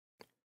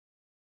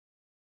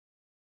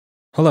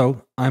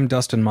Hello, I'm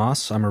Dustin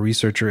Moss. I'm a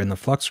researcher in the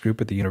Flux group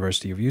at the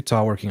University of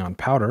Utah working on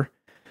Powder,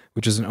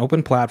 which is an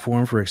open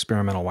platform for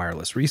experimental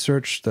wireless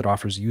research that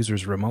offers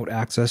users remote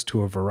access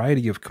to a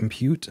variety of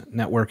compute,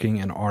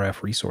 networking, and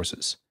RF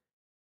resources.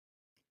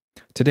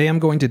 Today I'm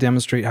going to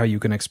demonstrate how you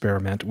can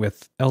experiment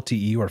with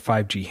LTE or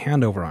 5G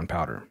handover on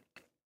Powder.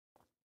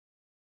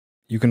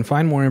 You can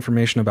find more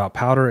information about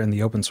Powder and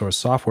the open source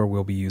software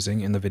we'll be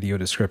using in the video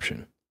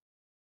description.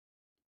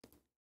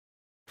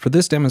 For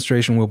this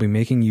demonstration, we'll be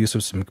making use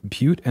of some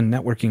compute and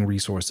networking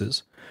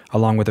resources,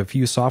 along with a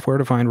few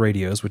software-defined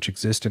radios which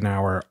exist in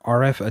our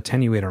RF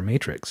attenuator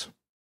matrix.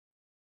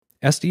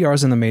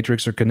 SDRs in the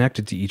matrix are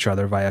connected to each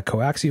other via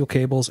coaxial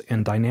cables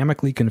and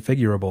dynamically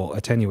configurable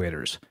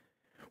attenuators,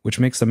 which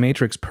makes the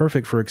matrix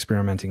perfect for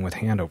experimenting with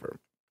handover.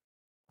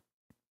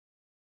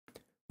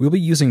 We'll be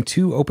using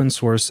two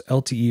open-source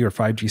LTE or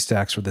 5G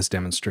stacks for this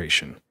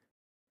demonstration.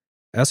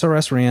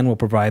 srsRAN will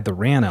provide the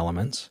RAN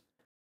elements,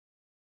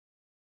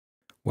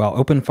 while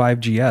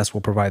Open5GS will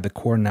provide the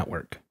core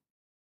network.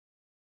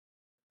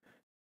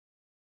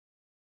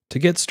 To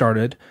get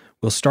started,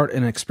 we'll start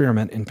an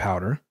experiment in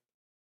Powder.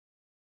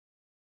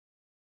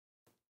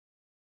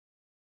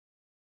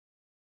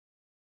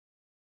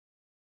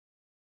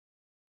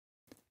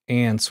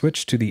 And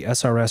switch to the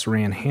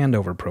srsRAN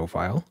handover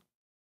profile.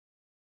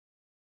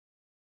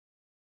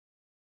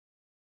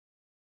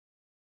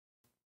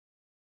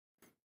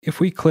 If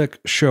we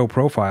click Show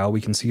Profile, we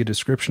can see a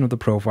description of the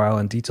profile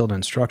and detailed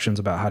instructions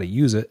about how to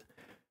use it.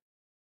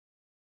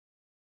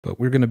 But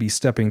we're going to be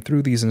stepping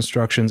through these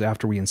instructions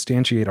after we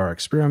instantiate our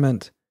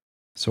experiment,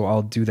 so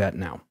I'll do that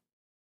now.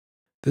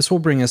 This will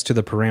bring us to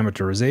the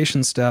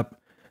parameterization step.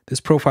 This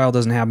profile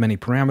doesn't have many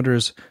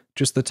parameters,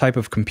 just the type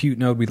of compute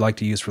node we'd like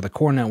to use for the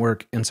core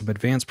network and some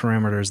advanced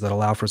parameters that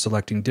allow for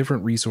selecting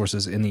different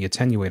resources in the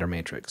attenuator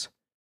matrix.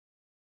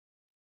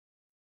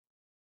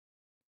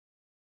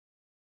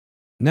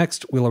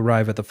 Next, we'll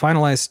arrive at the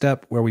finalize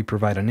step where we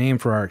provide a name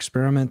for our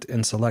experiment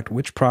and select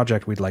which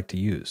project we'd like to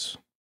use.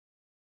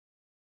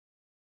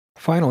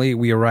 Finally,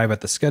 we arrive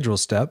at the schedule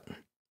step.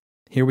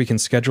 Here we can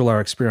schedule our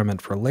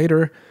experiment for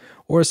later,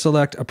 or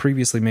select a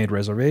previously made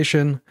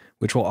reservation,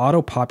 which will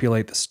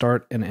auto-populate the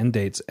start and end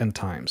dates and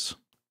times.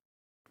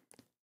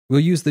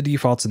 We'll use the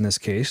defaults in this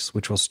case,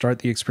 which will start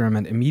the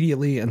experiment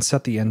immediately and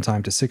set the end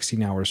time to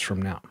 16 hours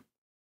from now.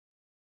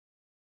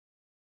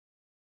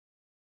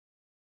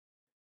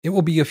 It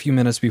will be a few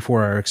minutes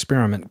before our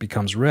experiment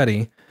becomes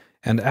ready,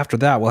 and after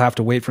that we'll have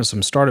to wait for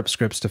some startup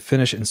scripts to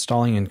finish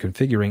installing and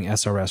configuring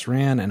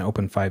srsRAN and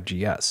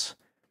Open5GS.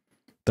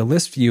 The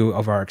list view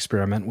of our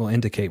experiment will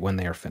indicate when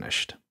they are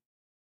finished.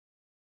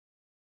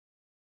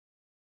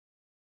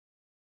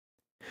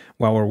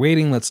 While we're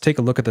waiting, let's take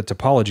a look at the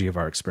topology of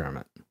our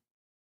experiment.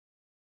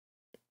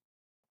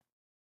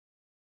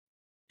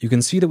 You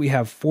can see that we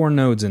have 4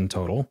 nodes in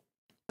total.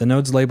 The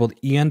nodes labeled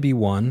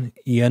ENB1,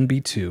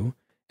 ENB2,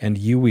 and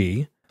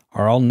UE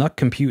are all NUC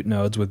compute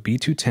nodes with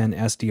B210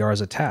 SDRs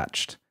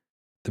attached.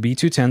 The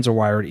B210s are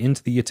wired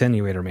into the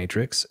attenuator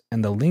matrix,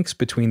 and the links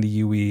between the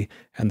UE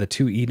and the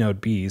 2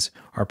 eNode Bs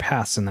are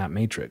paths in that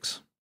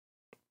matrix.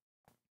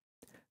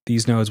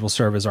 These nodes will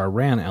serve as our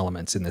RAN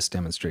elements in this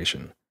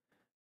demonstration.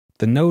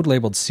 The node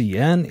labeled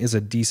CN is a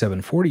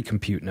D740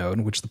 compute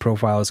node, which the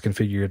profile is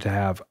configured to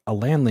have a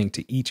LAN link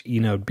to each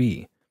eNode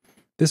B.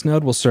 This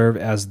node will serve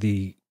as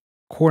the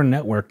core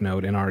network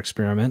node in our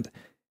experiment,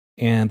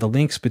 and the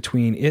links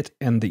between it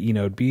and the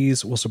eNode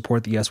Bs will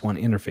support the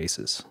S1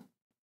 interfaces.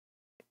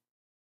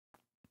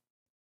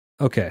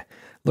 Okay,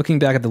 looking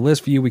back at the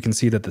list view, we can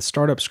see that the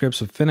startup scripts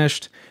have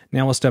finished.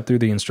 Now we'll step through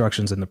the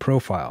instructions in the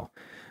profile.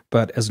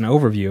 But as an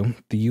overview,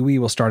 the UE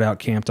will start out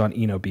camped on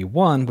eNode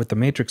B1 with the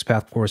matrix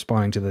path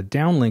corresponding to the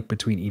downlink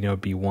between eNode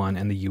B1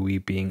 and the UE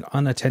being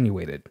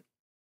unattenuated.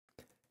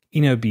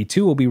 eNode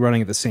B2 will be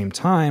running at the same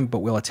time, but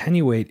will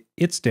attenuate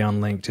its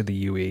downlink to the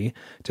UE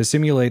to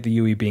simulate the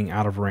UE being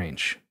out of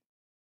range.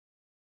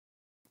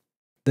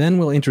 Then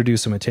we'll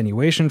introduce some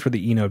attenuation for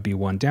the eNode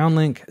B1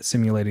 downlink,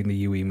 simulating the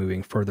UE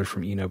moving further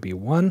from eNode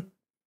B1.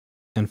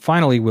 And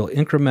finally, we'll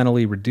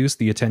incrementally reduce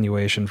the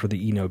attenuation for the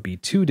eNode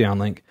B2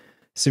 downlink,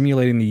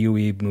 simulating the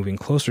UE moving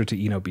closer to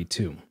eNode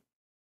B2.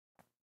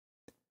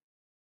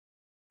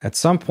 At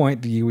some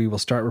point, the UE will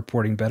start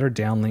reporting better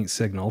downlink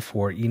signal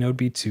for eNode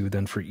B2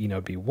 than for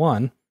eNode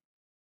B1,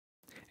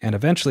 and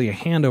eventually a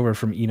handover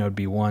from eNode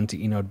B1 to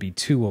eNode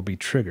B2 will be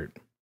triggered.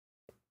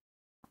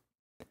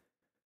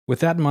 With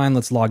that in mind,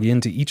 let's log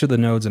into each of the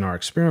nodes in our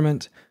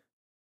experiment.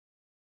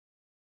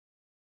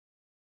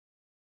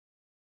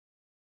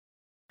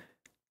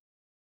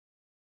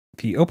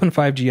 The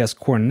Open5GS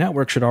core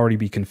network should already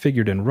be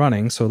configured and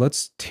running, so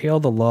let's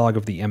tail the log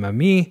of the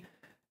MME,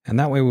 and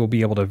that way we'll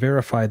be able to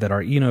verify that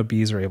our eNode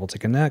Bs are able to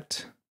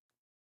connect.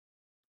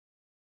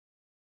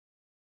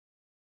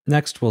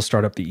 Next, we'll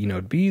start up the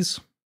eNode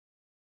Bs.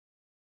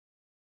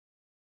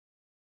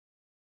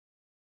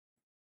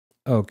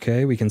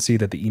 Okay, we can see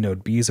that the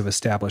eNode Bs have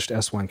established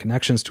S1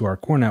 connections to our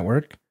core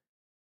network.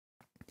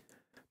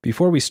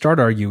 Before we start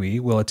our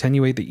UE, we'll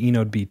attenuate the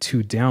eNode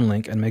B2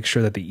 downlink and make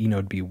sure that the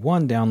eNode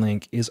B1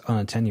 downlink is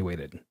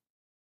unattenuated.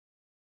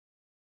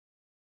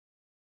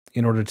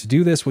 In order to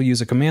do this, we'll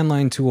use a command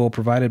line tool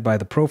provided by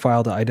the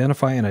profile to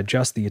identify and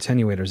adjust the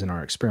attenuators in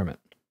our experiment.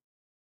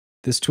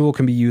 This tool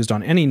can be used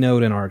on any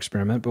node in our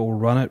experiment, but we'll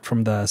run it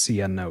from the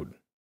CN node.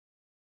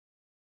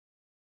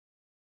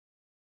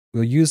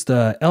 We'll use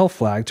the L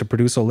flag to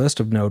produce a list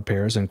of node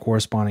pairs and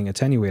corresponding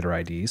attenuator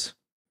IDs.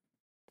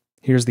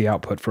 Here's the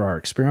output for our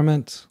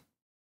experiment.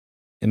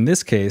 In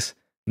this case,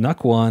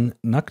 NUC1,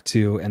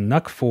 NUC2, and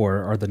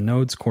NUC4 are the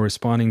nodes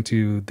corresponding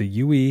to the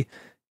UE,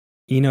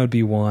 eNode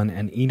B1,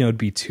 and eNode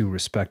B2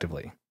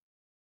 respectively.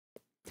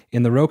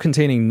 In the row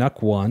containing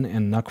NUC1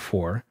 and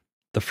NUC4,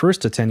 the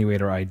first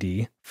attenuator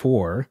ID,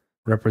 4,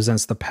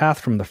 represents the path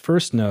from the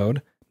first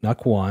node,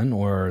 NUC1,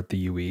 or the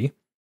UE,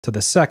 to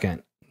the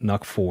second,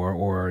 NUC4,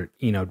 or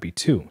eNode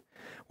B2,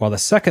 while the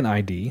second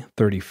ID,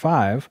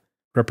 35,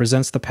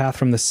 represents the path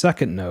from the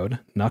second node,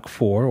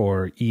 NUC4,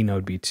 or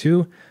eNode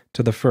B2,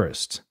 to the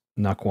first,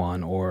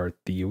 NUC1, or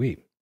the UE.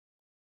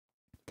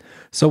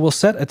 So we'll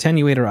set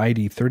attenuator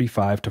ID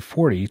 35 to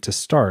 40 to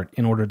start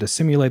in order to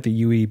simulate the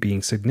UE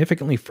being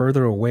significantly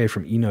further away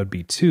from eNode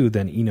B2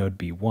 than eNode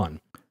B1.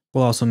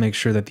 We'll also make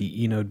sure that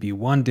the eNode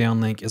B1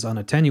 downlink is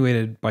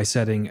unattenuated by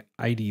setting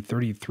ID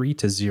 33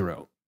 to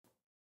 0.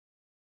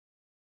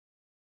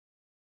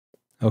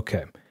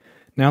 Okay,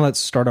 now let's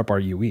start up our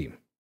UE.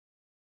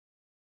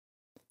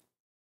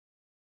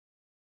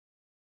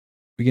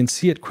 We can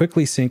see it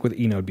quickly sync with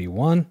eNode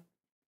B1.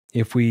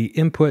 If we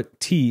input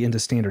T into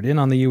standard in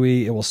on the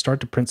UE, it will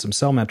start to print some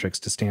cell metrics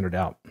to standard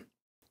out.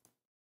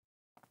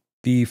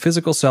 The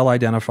physical cell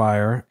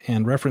identifier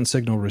and reference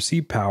signal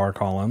receive power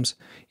columns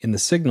in the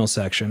signal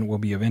section will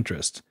be of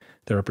interest.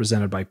 They're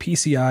represented by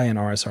PCI and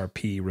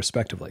srsRP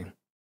respectively.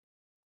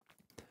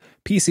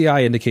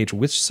 PCI indicates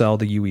which cell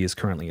the UE is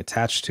currently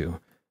attached to.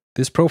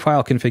 This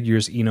profile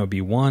configures eNode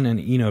B1 and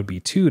eNode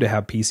B2 to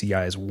have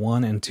PCIs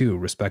 1 and 2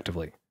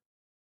 respectively.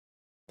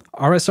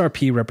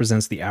 srsRP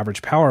represents the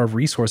average power of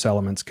resource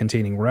elements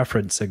containing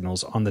reference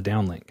signals on the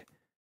downlink.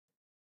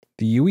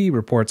 The UE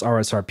reports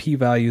srsRP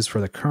values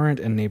for the current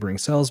and neighboring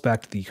cells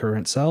back to the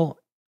current cell,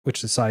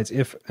 which decides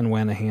if and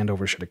when a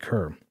handover should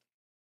occur.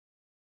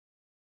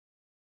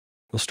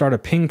 We'll start a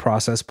ping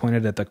process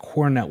pointed at the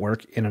core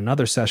network in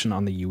another session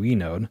on the UE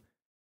node.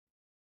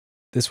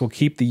 This will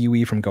keep the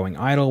UE from going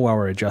idle while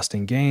we're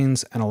adjusting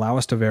gains and allow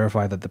us to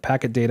verify that the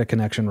packet data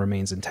connection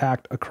remains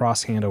intact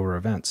across handover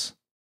events.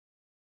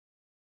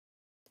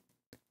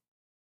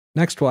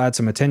 Next, we'll add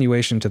some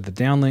attenuation to the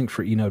downlink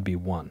for eNode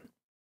B1.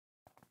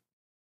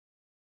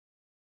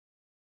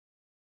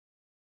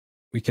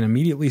 We can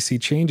immediately see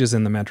changes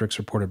in the metrics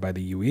reported by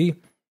the UE.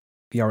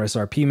 The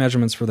srsRP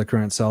measurements for the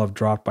current cell have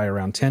dropped by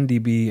around 10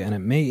 dB, and it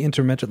may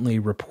intermittently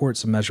report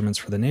some measurements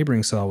for the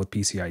neighboring cell with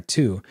PCI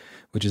 2,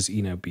 which is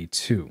eNode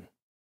B2.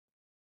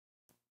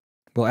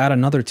 We'll add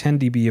another 10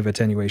 dB of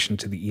attenuation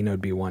to the eNode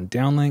B1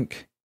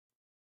 downlink.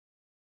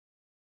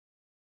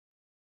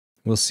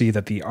 We'll see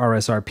that the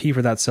srsRP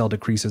for that cell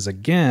decreases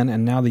again,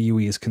 and now the UE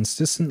is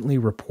consistently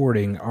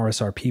reporting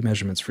srsRP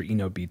measurements for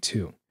eNode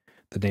B2,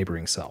 the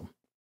neighboring cell.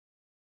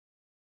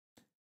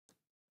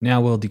 Now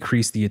we'll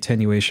decrease the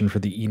attenuation for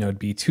the eNode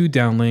B2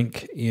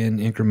 downlink in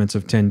increments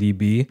of 10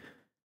 dB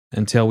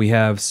until we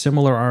have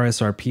similar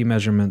srsRP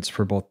measurements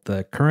for both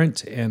the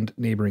current and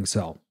neighboring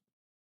cell.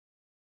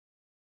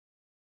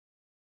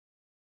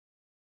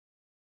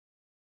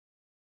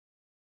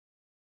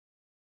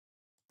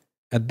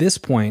 At this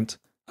point,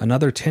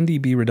 another 10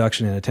 dB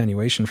reduction in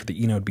attenuation for the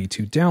eNode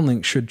B2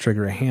 downlink should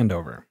trigger a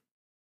handover.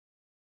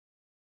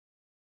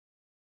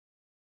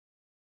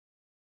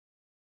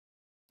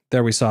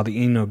 There we saw the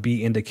eNode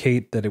B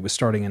indicate that it was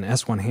starting an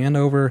S1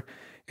 handover,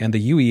 and the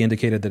UE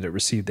indicated that it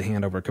received the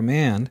handover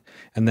command,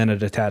 and then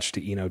it attached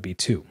to eNode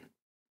B2.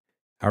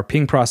 Our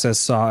ping process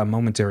saw a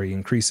momentary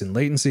increase in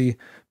latency,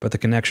 but the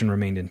connection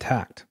remained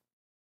intact.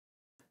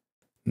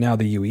 Now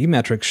the UE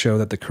metrics show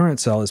that the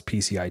current cell is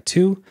PCI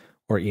 2,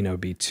 or eNode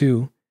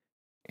B2,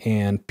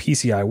 and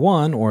PCI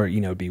 1, or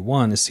eNode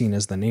B1, is seen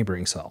as the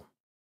neighboring cell.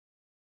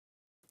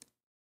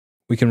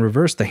 We can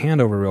reverse the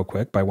handover real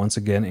quick by once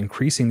again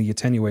increasing the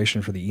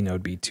attenuation for the eNode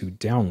B2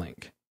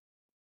 downlink.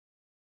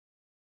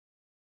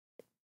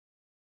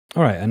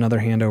 Alright, another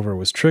handover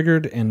was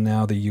triggered, and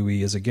now the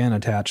UE is again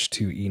attached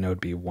to eNode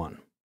B1.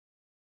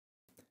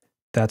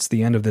 That's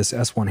the end of this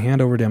S1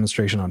 handover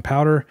demonstration on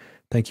Powder.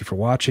 Thank you for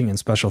watching, and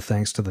special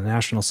thanks to the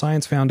National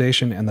Science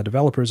Foundation and the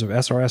developers of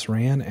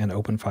srsRAN and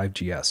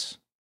Open5GS.